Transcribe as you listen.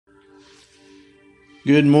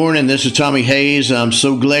Good morning. This is Tommy Hayes. I'm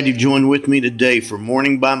so glad you joined with me today for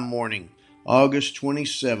Morning by Morning, August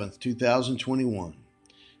 27th, 2021.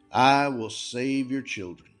 I will save your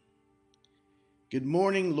children. Good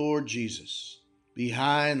morning, Lord Jesus. Be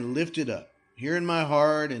high and lifted up, here in my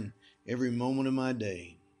heart and every moment of my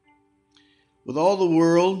day. With all the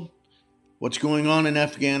world, what's going on in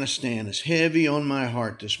Afghanistan is heavy on my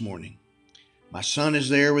heart this morning. My son is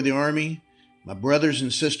there with the army. My brothers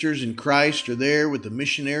and sisters in Christ are there with the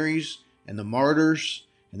missionaries and the martyrs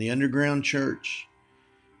and the underground church.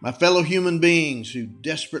 My fellow human beings who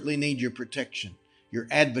desperately need your protection, your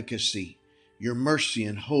advocacy, your mercy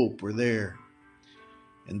and hope are there.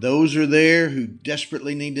 And those are there who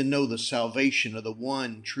desperately need to know the salvation of the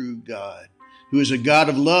one true God, who is a God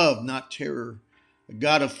of love, not terror, a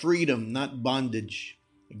God of freedom, not bondage,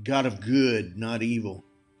 a God of good, not evil.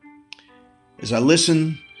 As I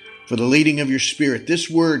listen for the leading of your Spirit, this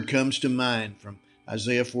word comes to mind from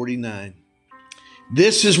Isaiah 49.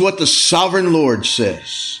 This is what the sovereign Lord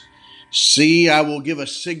says. See, I will give a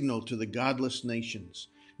signal to the godless nations.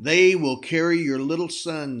 They will carry your little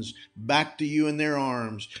sons back to you in their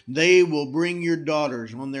arms. They will bring your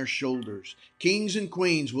daughters on their shoulders. Kings and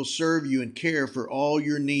queens will serve you and care for all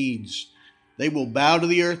your needs. They will bow to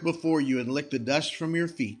the earth before you and lick the dust from your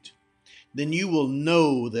feet. Then you will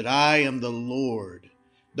know that I am the Lord.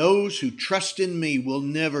 Those who trust in me will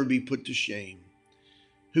never be put to shame.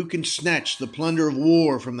 Who can snatch the plunder of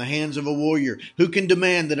war from the hands of a warrior? Who can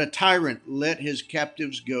demand that a tyrant let his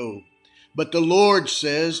captives go? But the Lord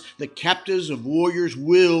says the captives of warriors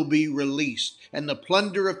will be released, and the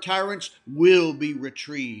plunder of tyrants will be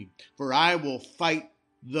retrieved. For I will fight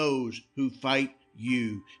those who fight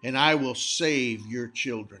you, and I will save your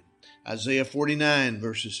children. Isaiah 49,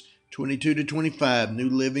 verses 22 to 25, New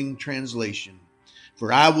Living Translation.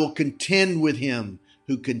 For I will contend with him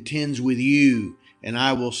who contends with you, and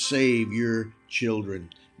I will save your children.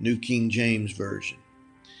 New King James Version.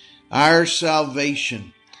 Our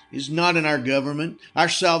salvation is not in our government. Our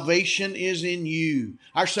salvation is in you.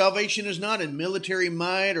 Our salvation is not in military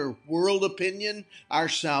might or world opinion. Our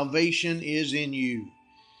salvation is in you.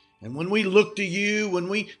 And when we look to you, when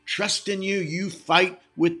we trust in you, you fight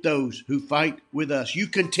with those who fight with us. You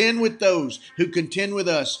contend with those who contend with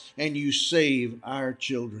us, and you save our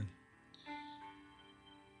children.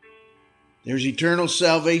 There's eternal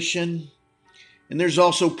salvation, and there's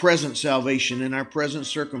also present salvation in our present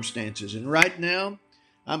circumstances. And right now,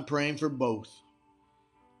 I'm praying for both.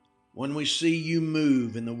 When we see you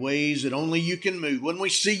move in the ways that only you can move, when we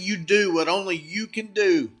see you do what only you can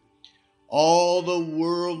do, all the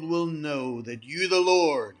world will know that you, the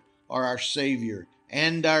Lord, are our Savior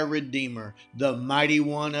and our Redeemer, the Mighty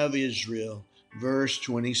One of Israel. Verse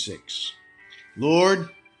 26. Lord,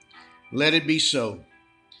 let it be so.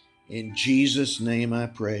 In Jesus' name I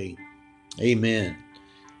pray. Amen.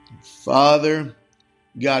 Father,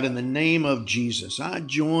 God, in the name of Jesus, I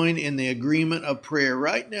join in the agreement of prayer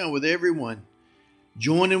right now with everyone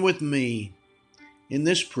joining with me in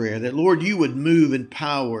this prayer, that, Lord, you would move in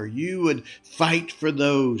power. You would fight for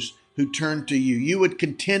those who turn to you. You would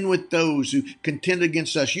contend with those who contend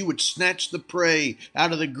against us. You would snatch the prey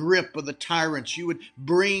out of the grip of the tyrants. You would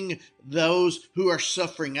bring those who are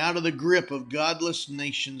suffering out of the grip of godless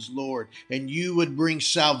nations, Lord, and you would bring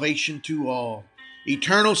salvation to all.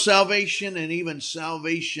 Eternal salvation and even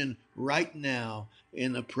salvation right now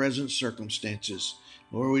in the present circumstances.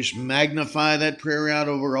 Lord, we magnify that prayer out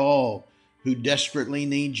over all who desperately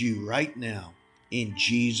need you right now, in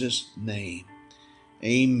Jesus' name.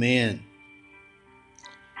 Amen.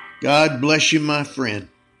 God bless you, my friend,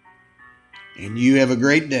 and you have a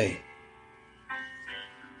great day.